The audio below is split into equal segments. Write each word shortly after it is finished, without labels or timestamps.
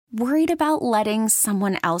Worried about letting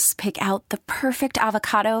someone else pick out the perfect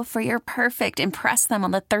avocado for your perfect impress them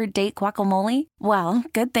on the third date guacamole? Well,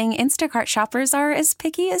 good thing Instacart shoppers are as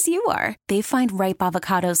picky as you are. They find ripe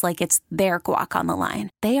avocados like it's their guac on the line.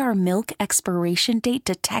 They are milk expiration date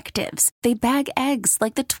detectives. They bag eggs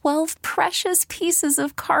like the 12 precious pieces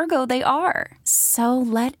of cargo they are. So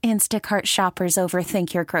let Instacart shoppers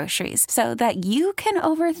overthink your groceries so that you can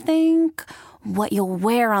overthink what you'll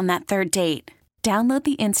wear on that third date. Download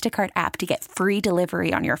the Instacart app to get free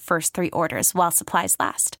delivery on your first 3 orders while supplies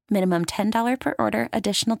last. Minimum $10 per order.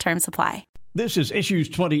 Additional terms apply. This is Issues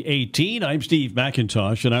 2018. I'm Steve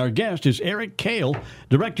McIntosh, and our guest is Eric Cale,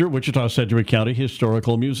 Director, Wichita-Sedgwick County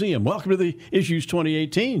Historical Museum. Welcome to the Issues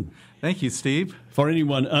 2018. Thank you, Steve. For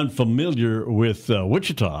anyone unfamiliar with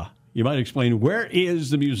Wichita, you might explain, where is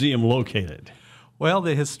the museum located? Well,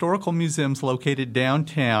 the Historical Museum's located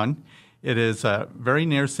downtown. It is very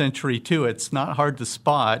near Century 2. It's not hard to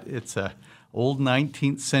spot. It's a old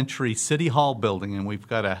 19th century City Hall building, and we've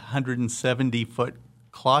got a 170-foot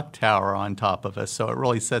clock tower on top of us, so it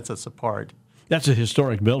really sets us apart. That's a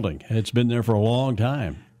historic building. It's been there for a long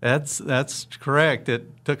time. That's correct.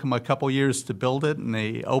 It took them a couple years to build it, and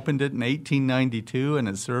they opened it in 1892, and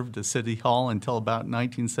it served as City Hall until about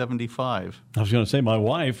 1975. I was going to say, my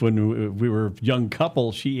wife, when we were a young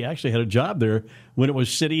couple, she actually had a job there when it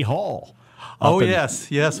was City Hall.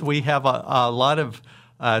 Yes. We have a lot of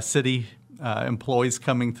city employees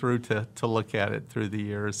coming through to look at it through the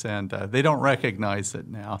years, and they don't recognize it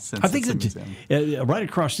now since it's a museum. Right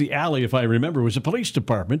across the alley, if I remember, was a police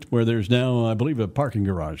department where there's now, I believe, a parking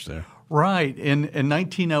garage there. Right. In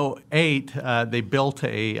 1908, they built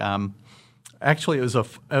actually it was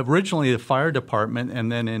originally the fire department,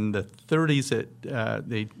 and then in the 30s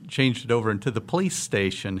they changed it over into the police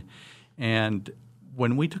station. And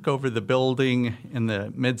when we took over the building in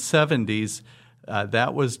the mid-70s,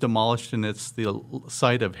 that was demolished, and it's the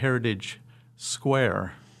site of Heritage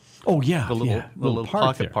Square. Oh, yeah. The little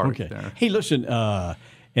pocket park there. Hey, listen,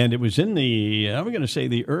 and it was in the, I'm going to say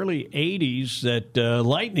the early 80s that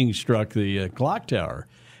lightning struck the clock tower.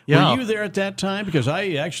 Yeah. Were you there at that time? Because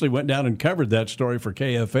I actually went down and covered that story for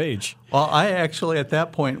KFH. Well, I actually at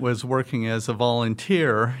that point was working as a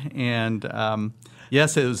volunteer, and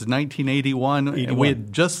yes, it was 1981. We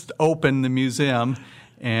had just opened the museum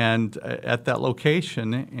and at that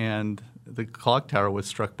location, and the clock tower was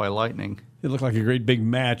struck by lightning. It looked like a great big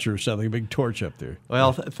match or something, a big torch up there.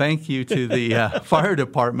 Well, thank you to the fire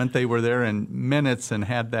department. They were there in minutes and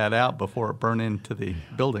had that out before it burned into the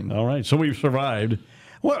building. All right, so we've survived.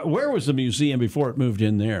 Where was the museum before it moved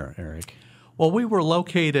in there, Eric? Well, we were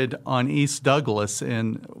located on East Douglas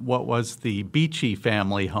in what was the Beachy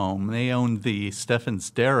family home. They owned the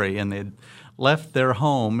Steffens Dairy, and they'd left their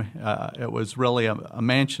home. It was really a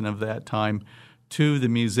mansion of that time, to the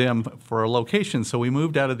museum for a location. So we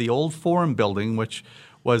moved out of the old Forum building, which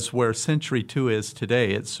was where Century 2 is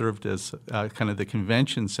today. It served as kind of the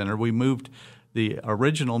convention center. We moved the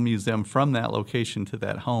original museum from that location to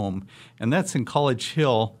that home, and that's in College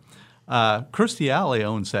Hill. Kirstie Alley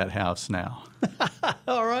owns that house now.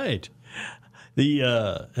 All right.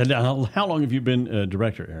 And now, how long have you been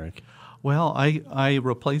director, Eric? Well, I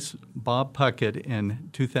replaced Bob Puckett in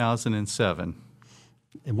 2007.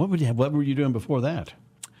 And what were you doing before that?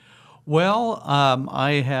 Well,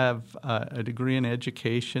 I have a degree in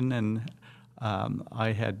education, and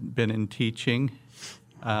I had been in teaching.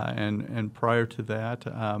 And prior to that,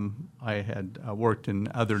 I had worked in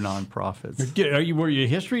other nonprofits. Were you a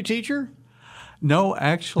history teacher? No,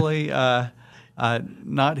 actually,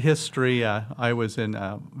 not history. I was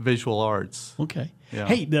in visual arts. Okay. Yeah.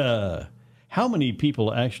 Hey, how many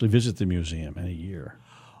people actually visit the museum in a year?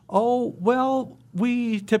 Oh, well,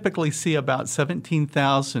 we typically see about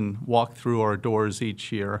 17,000 walk through our doors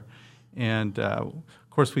each year. And, of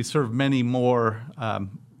course, we serve many more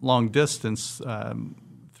long distance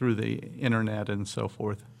through the internet and so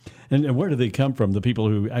forth. And where do they come from, the people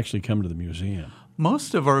who actually come to the museum?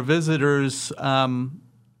 Most of our visitors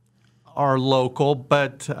are local,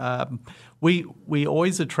 but we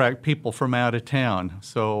always attract people from out of town.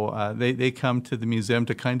 So they come to the museum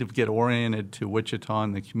to kind of get oriented to Wichita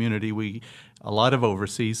and the community. A lot of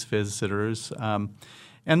overseas visitors. And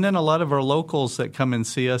then a lot of our locals that come and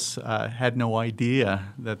see us had no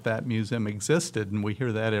idea that museum existed, and we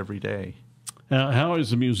hear that every day. Now, how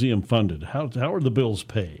is the museum funded? How are the bills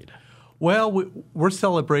paid? Well, we're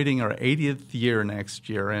celebrating our 80th year next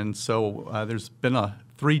year, and so there's been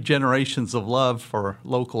 3 generations of love for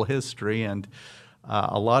local history and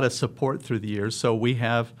a lot of support through the years. So we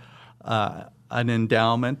have an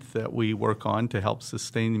endowment that we work on to help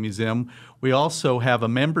sustain the museum. We also have a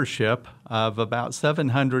membership of about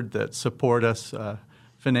 700 that support us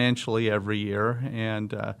financially every year,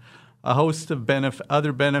 and a host of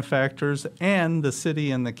other benefactors, and the city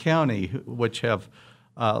and the county, which have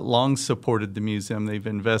long supported the museum. They've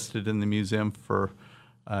invested in the museum for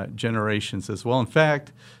generations as well. In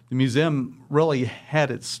fact, the museum really had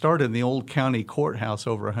its start in the old county courthouse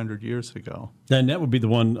over 100 years ago. And that would be the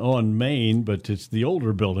one on Main, but it's the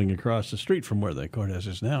older building across the street from where the courthouse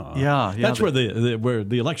is now. Yeah. That's where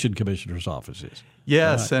the election commissioner's office is.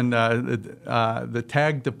 Yes, and the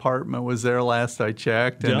tag department was there last I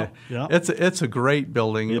checked. And it's a great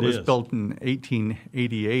building. It was built in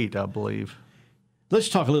 1888, I believe. Let's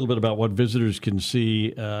talk a little bit about what visitors can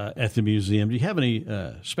see at the museum. Do you have any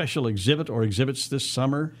special exhibits this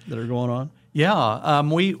summer that are going on? Yeah,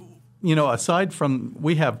 aside from,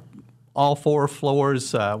 we have all 4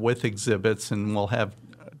 floors with exhibits, and we'll have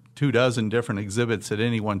 24 different exhibits at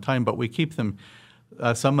any one time, but we keep them,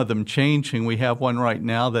 some of them changing. We have one right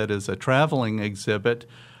now that is a traveling exhibit,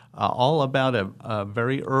 all about a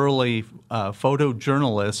very early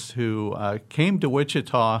photojournalist who came to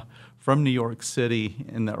Wichita from New York City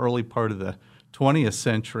in the early part of the 20th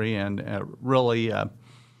century, and really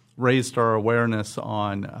raised our awareness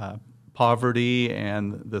on poverty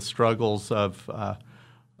and the struggles of,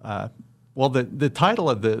 the title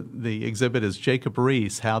of the exhibit is Jacob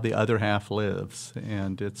Riis, How the Other Half Lives,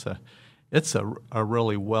 and it's a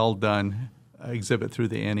really well done exhibit through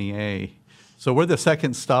the NEA. So we're the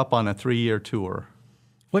second stop on a 3-year tour.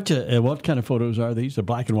 What kind of photos are these? They're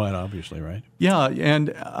black and white, obviously, right? Yeah, and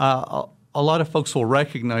a lot of folks will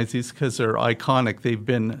recognize these because they're iconic.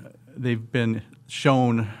 They've been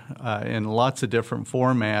shown in lots of different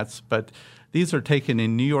formats, but these are taken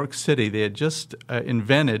in New York City. They had just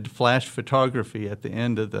invented flash photography at the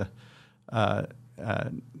end of the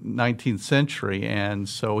 19th century, and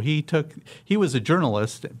so he was a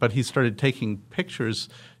journalist, but he started taking pictures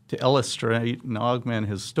to illustrate and augment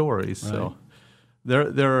his stories. Right. So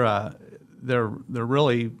they're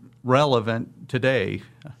really relevant today.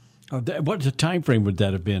 What time frame would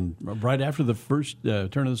that have been? Right after the first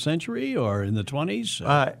turn of the century, or in the 20s?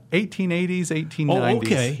 1880s, 1890s. Oh,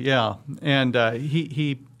 okay. Yeah, and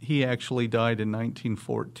he actually died in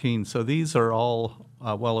 1914. So these are all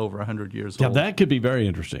well over 100 years old. Yeah, that could be very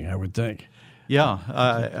interesting, I would think. Yeah,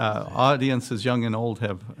 audiences young and old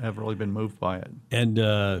have really been moved by it. And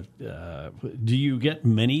do you get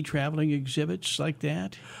many traveling exhibits like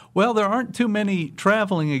that? Well, there aren't too many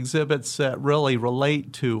traveling exhibits that really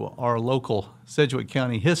relate to our local Sedgwick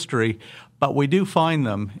County history, but we do find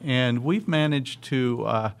them, and we've managed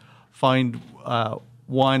to find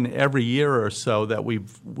one every year or so that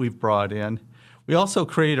we've brought in. We also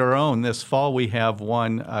create our own. This fall we have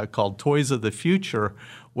one called Toys of the Future,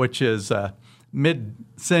 which is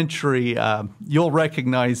mid-century. You'll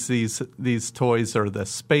recognize these toys are the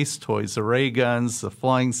space toys, the ray guns, the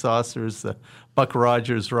flying saucers, the Buck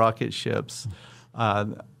Rogers rocket ships,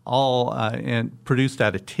 all and produced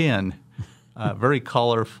out of tin, very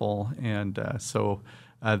colorful, and so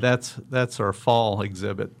that's our fall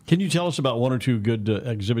exhibit. Can you tell us about one or two good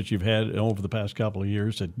exhibits you've had over the past couple of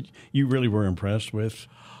years that you really were impressed with?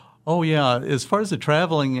 Oh yeah, as far as the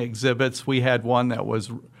traveling exhibits, we had one that was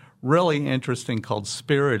really interesting called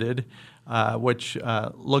Spirited, which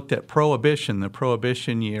looked at Prohibition, the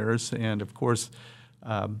Prohibition years, and of course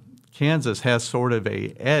Kansas has sort of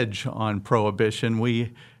a edge on Prohibition.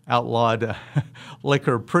 We outlawed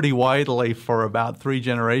liquor pretty widely for about 3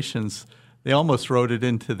 generations. They almost wrote it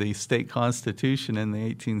into the state constitution in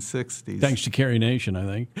the 1860s. Thanks to Carrie Nation, I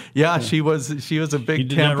think. Yeah, she was a big he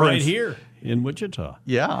did temperance. That right here in Wichita.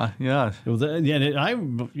 Yeah. I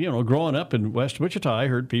growing up in West Wichita, I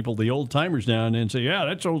heard people, the old timers now and then, say, "Yeah,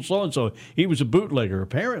 that's old so and so. He was a bootlegger."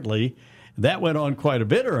 Apparently, that went on quite a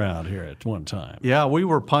bit around here at one time. Yeah, we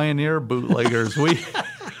were pioneer bootleggers.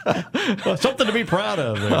 Well, something to be proud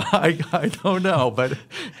of. I don't know, but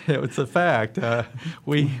it's a fact.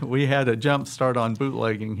 We had a jump start on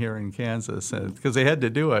bootlegging here in Kansas because they had to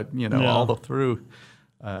do it, all through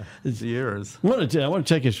the years. I want to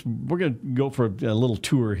take us. We're going to go for a little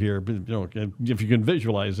tour here. But, if you can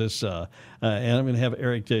visualize this, and I'm going to have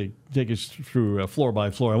Eric take us through floor by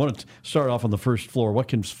floor. I want to start off on the first floor. What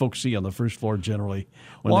can folks see on the first floor generally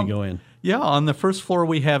when they go in? Yeah, on the first floor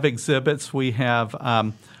we have exhibits. We have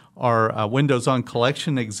our Windows on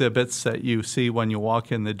Collection exhibits that you see when you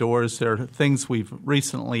walk in the doors. They're things we've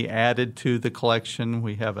recently added to the collection.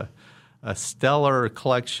 We have a stellar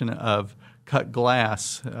collection of cut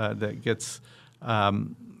glass that gets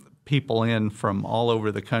people in from all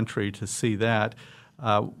over the country to see that.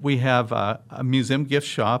 We have a museum gift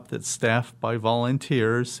shop that's staffed by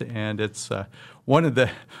volunteers, and it's one of the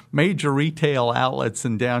major retail outlets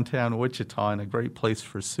in downtown Wichita and a great place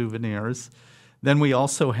for souvenirs. Then we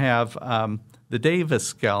also have the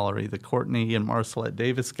Davis Gallery, the Courtney and Marcelette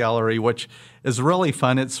Davis Gallery, which is really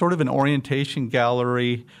fun. It's sort of an orientation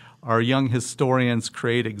gallery. Our young historians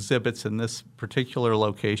create exhibits in this particular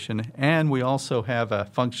location. And we also have a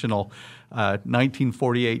functional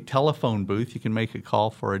 1948 telephone booth. You can make a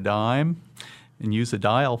call for a dime and use a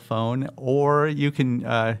dial phone, or you can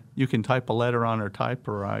type a letter on our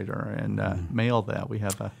typewriter and mail that. We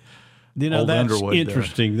have a old that's Underwood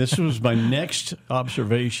interesting. This was my next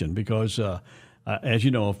observation because, as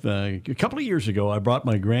you know, a couple of years ago, I brought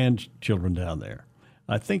my grandchildren down there.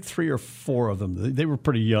 I think 3 or 4 of them. They were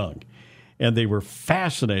pretty young, and they were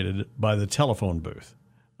fascinated by the telephone booth.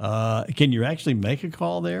 Can you actually make a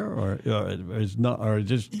call there, or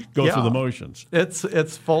just go through the motions?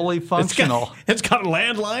 It's fully functional. It's got a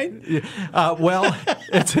landline? Well,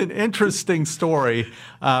 it's an interesting story.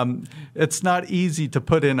 It's not easy to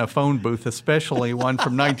put in a phone booth, especially one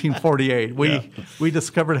from 1948. We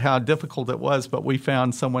discovered how difficult it was, but we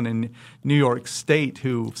found someone in New York State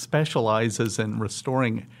who specializes in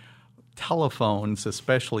restoring telephones,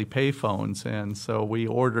 especially payphones, and so we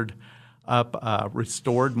ordered up a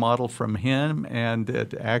restored model from him, and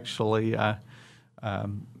it actually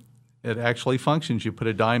functions. You put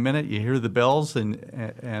a dime in it, you hear the bells, and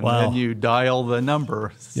Wow. then you dial the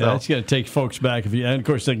number. So, Yeah, it's going to take folks back. And of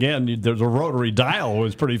course, again, the rotary dial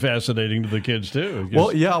was pretty fascinating to the kids too.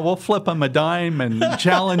 well, yeah, we'll flip them a dime and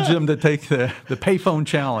challenge them to take the payphone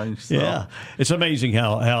challenge. So. Yeah, it's amazing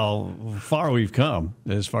how far we've come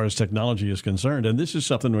as far as technology is concerned, and this is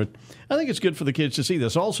something that I think it's good for the kids to see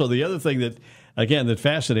this. Also, the other thing that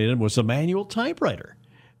fascinated them was the manual typewriter.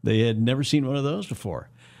 They had never seen one of those before.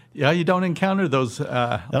 Yeah, you don't encounter those And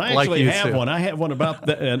I like actually you have do. one. I have one about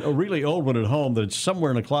a really old one at home that's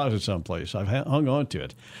somewhere in a closet someplace. I've hung on to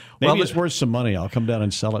it. Maybe it's worth some money. I'll come down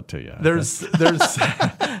and sell it to you. There's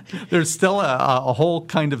still a whole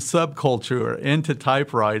kind of subculture into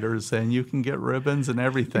typewriters, and you can get ribbons and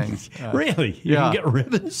everything. Really? You yeah. can get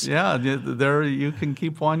ribbons? Yeah, there you can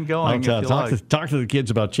keep one going if you like. Talk to the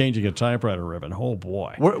kids about changing a typewriter ribbon. Oh,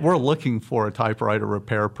 boy. We're looking for a typewriter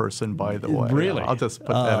repair person, by the way. Really? I'll just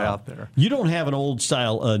put that out there. You don't have an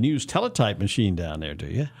old-style news teletype machine down there, do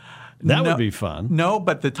you? That would be fun. No,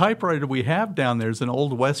 but the typewriter we have down there is an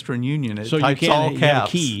old Western Union. It So you types can't all have a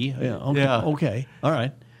caps. key. Yeah. Okay. Yeah. Okay. All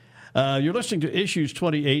right. You're listening to Issues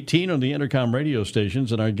 2018 on the Intercom radio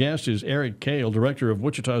stations, and our guest is Eric Cale, director of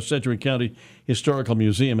Wichita-Sedgwick County Historical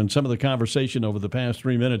Museum. And some of the conversation over the past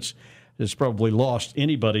 3 minutes has probably lost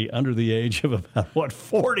anybody under the age of about,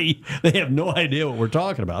 40. They have no idea what we're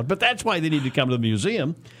talking about. But that's why they need to come to the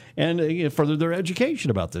museum and further their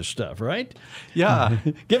education about this stuff, right? Yeah.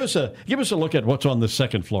 Give us a look at what's on the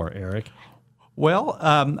second floor, Eric. Well,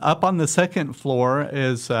 up on the second floor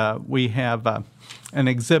is we have an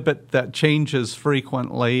exhibit that changes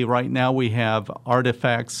frequently. Right now we have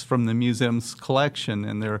artifacts from the museum's collection,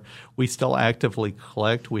 and we still actively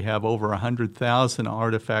collect. We have over 100,000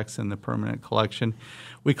 artifacts in the permanent collection.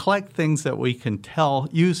 We collect things that we can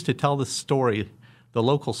use to tell the story, the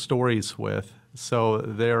local stories with. So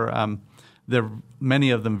they're many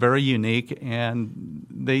of them very unique, and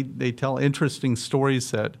they tell interesting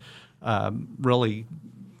stories that really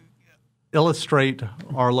illustrate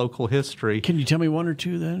our local history. Can you tell me one or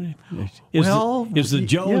two then? Is the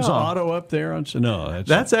Jones yeah. Auto up there? No,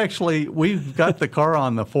 that's actually, we've got the car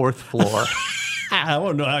on the 4th floor. I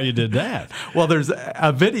don't know how you did that. Well, there's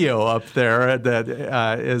a video up there that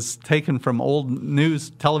is taken from old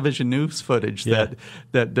television news footage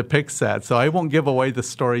that depicts that. So I won't give away the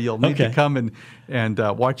story. You'll need to come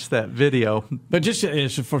and watch that video. But just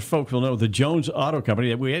for folks who know, the Jones Auto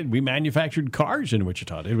Company, we manufactured cars in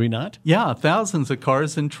Wichita, did we not? Yeah, thousands of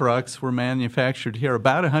cars and trucks were manufactured here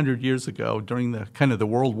about 100 years ago during the kind of the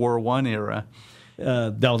World War I era.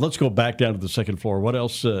 Now, let's go back down to the second floor. What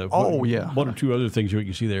else? One or two other things you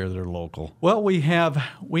can see there that are local. Well, we have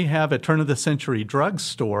a turn-of-the-century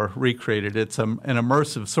drugstore recreated. It's an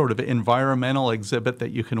immersive sort of environmental exhibit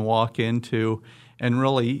that you can walk into and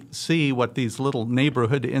really see what these little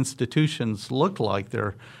neighborhood institutions look like.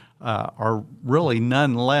 There are really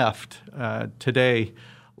none left today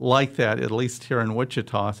like that, at least here in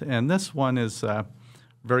Wichita. And this one is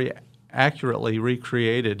very accurately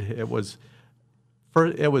recreated. It was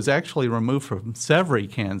actually removed from Severy,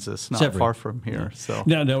 Kansas, not far from here. So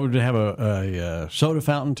now would it have a soda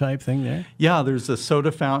fountain type thing there? Yeah, there's a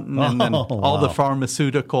soda fountain, and then all the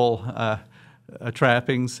pharmaceutical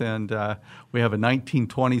trappings, and we have a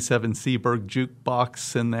 1927 Seaberg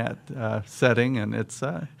jukebox in that setting, and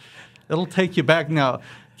it'll take you back. Now,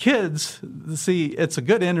 kids, see, it's a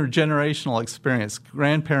good intergenerational experience.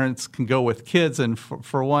 Grandparents can go with kids, and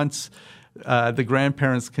for once, the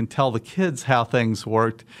grandparents can tell the kids how things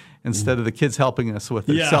worked instead of the kids helping us with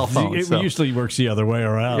their cell phones. It usually works the other way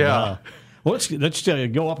around. Yeah. Well, let's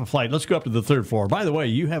go up a flight. Let's go up to the third floor. By the way,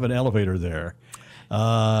 you have an elevator there.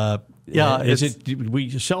 Is it we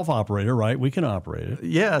self-operator, right? We can operate it.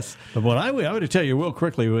 Yes. But what I would tell you real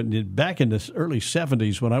quickly, back in the early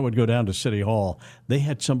 70s when I would go down to City Hall, they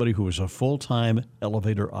had somebody who was a full-time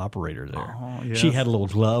elevator operator there. Oh, yes. She had a little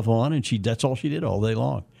glove on, and that's all she did all day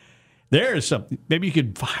long. There's something. Maybe you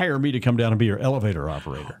could hire me to come down and be your elevator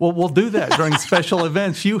operator. Well, we'll do that during special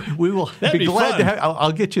events. We will be glad to have.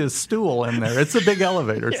 I'll get you a stool in there. It's a big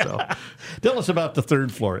elevator. Yeah. So, tell us about the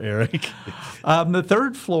third floor, Eric. The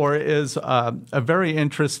third floor is a very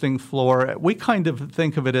interesting floor. We kind of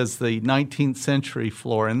think of it as the 19th century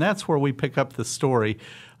floor, and that's where we pick up the story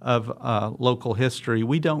of local history.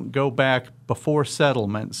 We don't go back before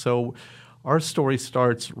settlement, so our story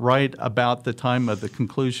starts right about the time of the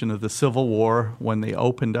conclusion of the Civil War when they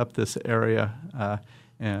opened up this area.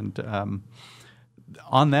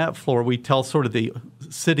 On that floor, we tell sort of the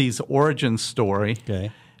city's origin story. Okay.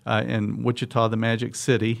 In Wichita, the Magic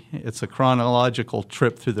City. It's a chronological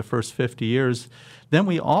trip through the first 50 years. Then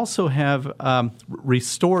we also have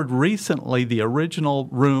restored recently the original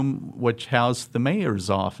room which housed the mayor's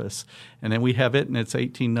office. And then we have it in its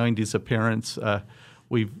 1890s appearance.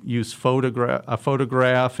 We've used a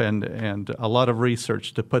photograph and a lot of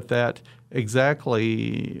research to put that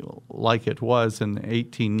exactly like it was in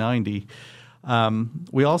 1890.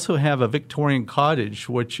 We also have a Victorian cottage,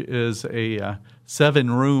 which is a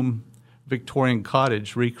 7-room Victorian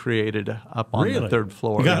cottage recreated up on the third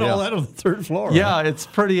floor. You got all that on the third floor. Yeah, huh? It's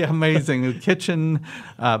pretty amazing. The kitchen,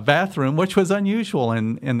 bathroom, which was unusual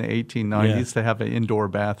in the 1890s to have an indoor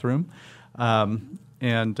bathroom.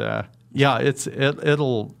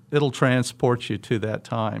 It'll transport you to that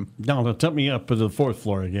time. Now, take me up to the fourth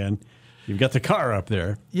floor again. You've got the car up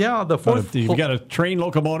there. Yeah, the fourth. You've got a train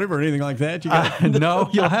locomotive or anything like that? No,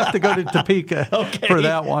 you'll have to go to Topeka for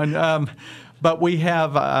that one. But we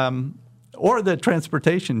have, or the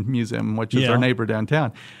Transportation Museum, which is our neighbor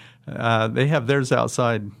downtown. They have theirs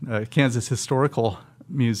outside. Kansas Historical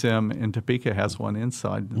Museum in Topeka has one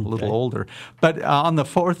inside, a little older. But on the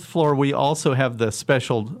fourth floor, we also have the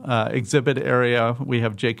special exhibit area. We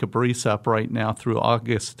have Jacob Reese up right now through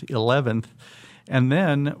August 11th. And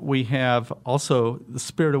then we have also the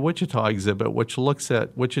Spirit of Wichita exhibit, which looks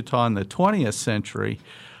at Wichita in the 20th century.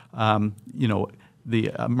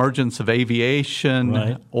 The emergence of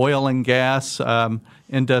aviation, oil and gas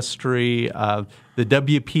industry, the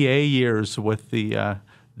WPA years with the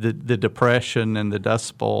Depression and the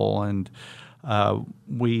Dust Bowl, and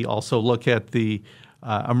we also look at the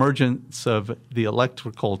emergence of the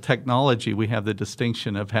electrical technology. We have the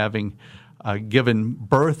distinction of having given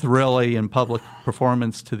birth, really, in public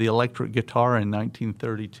performance to the electric guitar in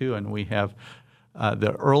 1932, and we have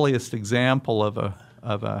the earliest example of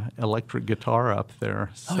a electric guitar up there.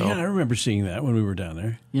 So, I remember seeing that when we were down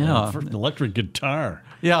there. Yeah, an electric guitar.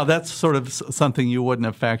 Yeah, that's sort of something you wouldn't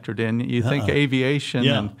have factored in. You think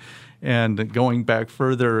aviation and going back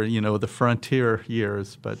further, the frontier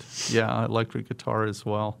years, but electric guitar as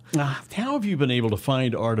well. How have you been able to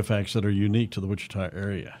find artifacts that are unique to the Wichita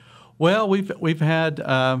area? Well, we've had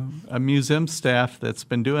a museum staff that's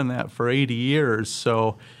been doing that for 80 years,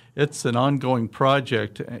 so it's an ongoing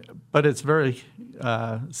project, but it's very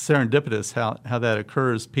serendipitous how that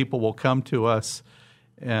occurs. People will come to us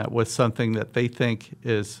with something that they think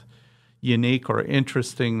is unique or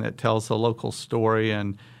interesting that tells a local story,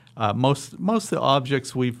 and most of the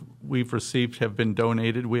objects we've received have been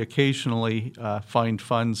donated. We occasionally find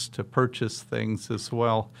funds to purchase things as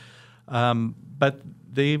well, but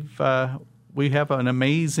we have an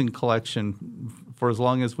amazing collection. For as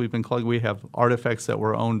long as we've been collecting, we have artifacts that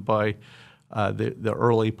were owned by the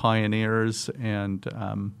early pioneers. And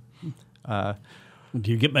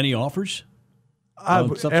do you get many offers?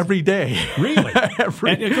 Every day. Really?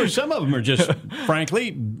 And of course, some of them are just,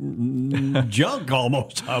 frankly, junk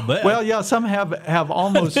almost, I bet. Well, yeah, some have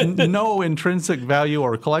almost no intrinsic value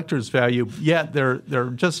or collector's value, yet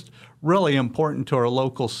they're just really important to our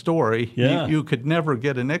local story. Yeah. You could never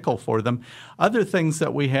get a nickel for them. Other things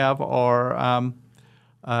that we have are,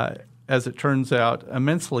 as it turns out,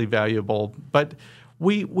 immensely valuable. But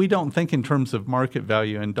we don't think in terms of market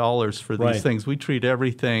value in dollars for these things. We treat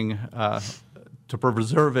everything to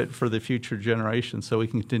preserve it for the future generations so we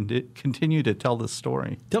can continue to tell the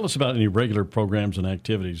story. Tell us about any regular programs and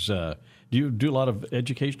activities. Do you do a lot of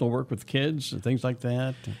educational work with kids and things like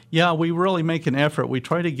that? Yeah, we really make an effort. We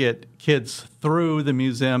try to get kids through the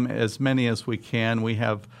museum as many as we can. We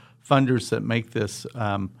have funders that make this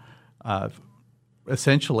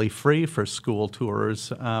essentially free for school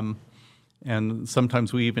tours. And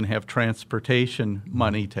sometimes we even have transportation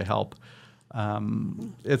money to help.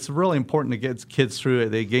 It's really important to get kids through it.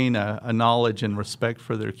 They gain a knowledge and respect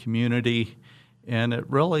for their community, and it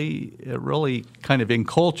really kind of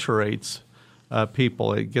enculturates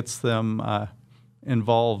people. It gets them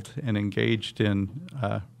involved and engaged in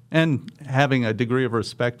and having a degree of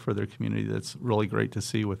respect for their community that's really great to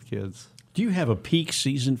see with kids. Do you have a peak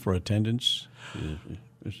season for attendance?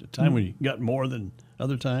 Is it a time when you got more than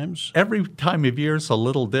other times? Every time of year is a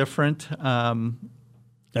little different.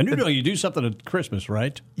 I know you do something at Christmas,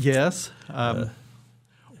 right? Yes.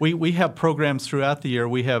 We have programs throughout the year.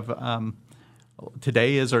 We have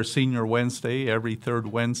today is our Senior Wednesday. Every third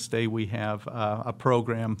Wednesday we have a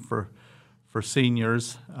program for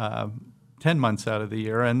seniors 10 months out of the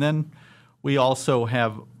year. And then we also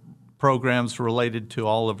have programs related to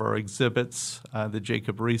all of our exhibits. The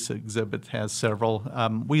Jacob Reese exhibit has several.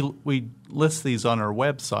 We list these on our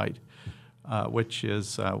website, which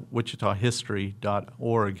is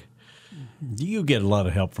wichitahistory.org. Do you get a lot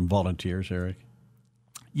of help from volunteers, Eric?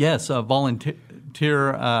 Yes, a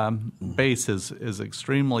volunteer base is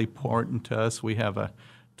extremely important to us. We have a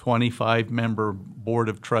 25-member board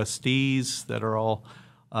of trustees that are all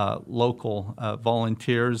local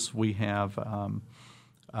volunteers. We have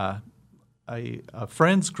a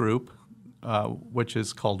friends group, which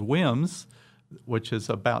is called WIMS, which is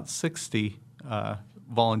about 60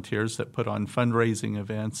 volunteers that put on fundraising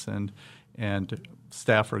events and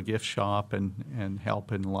staff our gift shop and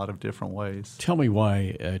help in a lot of different ways. Tell me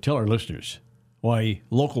why, tell our listeners, why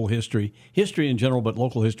local history in general, but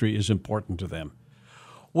local history is important to them.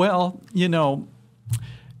 Well, you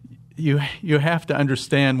have to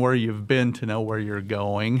understand where you've been to know where you're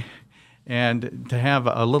going, and to have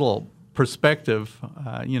a little perspective.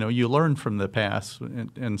 You learn from the past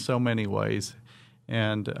in so many ways,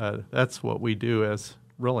 and that's what we do as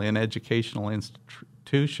really an educational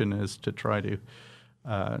institution, is to try to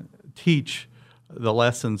teach the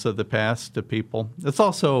lessons of the past to people. It's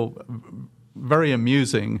also very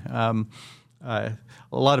amusing. A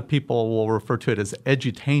lot of people will refer to it as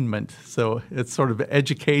edutainment, so it's sort of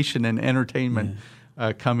education and entertainment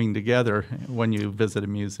coming together when you visit a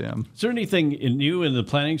museum. Is there anything new in the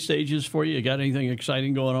planning stages for you? You got anything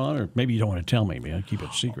exciting going on? Or maybe you don't want to tell me. I'll keep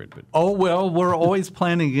it secret. But. Oh, well, we're always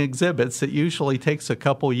planning exhibits. It usually takes a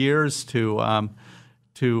couple years to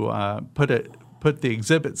put the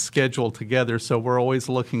exhibit schedule together, so we're always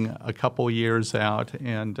looking a couple years out.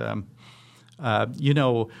 And,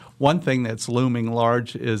 one thing that's looming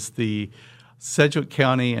large is the Sedgwick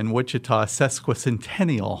County and Wichita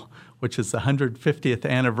Sesquicentennial, which is the 150th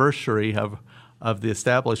anniversary of the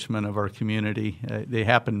establishment of our community. They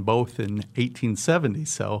happened both in 1870,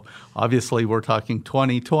 so obviously we're talking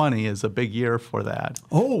 2020 is a big year for that.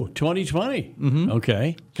 Oh, 2020. Mm-hmm.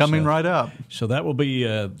 Okay. Coming right up. So that will be,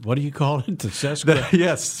 what do you call it? The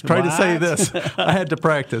yes, try to say this. I had to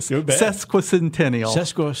practice. Sesquicentennial.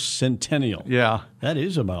 Sesquicentennial. Yeah. That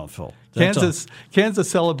is a mouthful. Kansas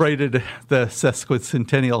celebrated the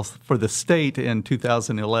sesquicentennial for the state in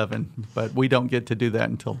 2011, but we don't get to do that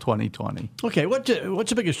until 2020. Okay, what's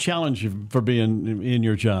the biggest challenge for being in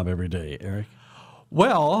your job every day, Eric?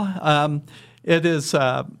 Well, it is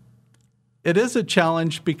a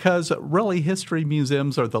challenge because really history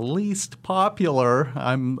museums are the least popular.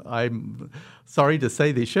 I'm sorry to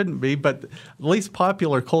say they shouldn't be, but least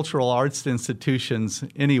popular cultural arts institutions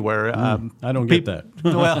anywhere. I don't get that.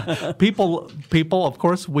 Well, people, of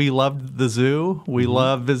course, we love the zoo. We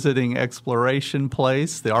love visiting Exploration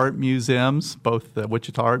Place, the art museums, both the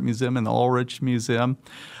Wichita Art Museum and the Ulrich Museum,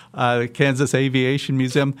 the Kansas Aviation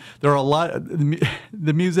Museum. There are a lot.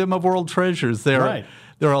 The Museum of World Treasures. There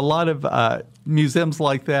are a lot of museums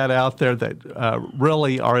like that out there that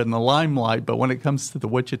really are in the limelight. But when it comes to the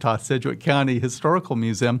Wichita-Sedgwick County Historical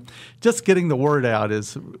Museum, just getting the word out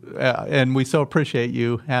is, and we so appreciate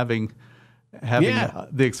you having having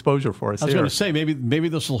the exposure for us. I was going to say, maybe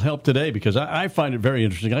this will help today, because I find it very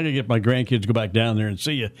interesting. I'm going to get my grandkids to go back down there and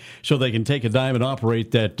see you so they can take a dime and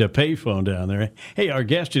operate that payphone down there. Hey, our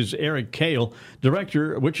guest is Eric Cale,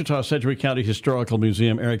 Director, Wichita-Sedgwick County Historical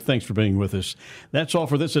Museum. Eric, thanks for being with us. That's all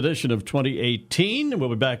for this edition of 2018. We'll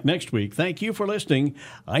be back next week. Thank you for listening.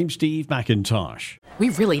 I'm Steve McIntosh. We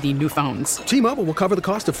really need new phones. T-Mobile will cover the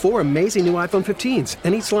cost of 4 amazing new iPhone 15s,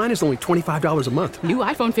 and each line is only $25 a month. New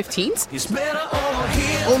iPhone 15s? It's better over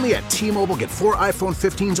here. Only at T-Mobile, get 4 iPhone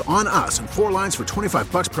 15s on us and 4 lines for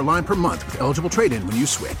 $25 per line per month with eligible trade-in when you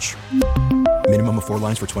switch. Minimum of 4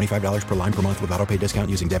 lines for $25 per line per month with auto-pay discount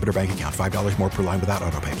using debit or bank account. $5 more per line without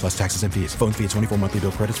auto-pay, plus taxes and fees. Phone fee at 24 monthly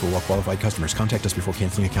bill credits for well-qualified customers. Contact us before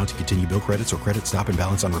canceling account to continue bill credits or credit stop and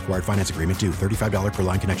balance on required finance agreement due. $35 per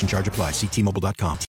line connection charge applies. See T-Mobile.com.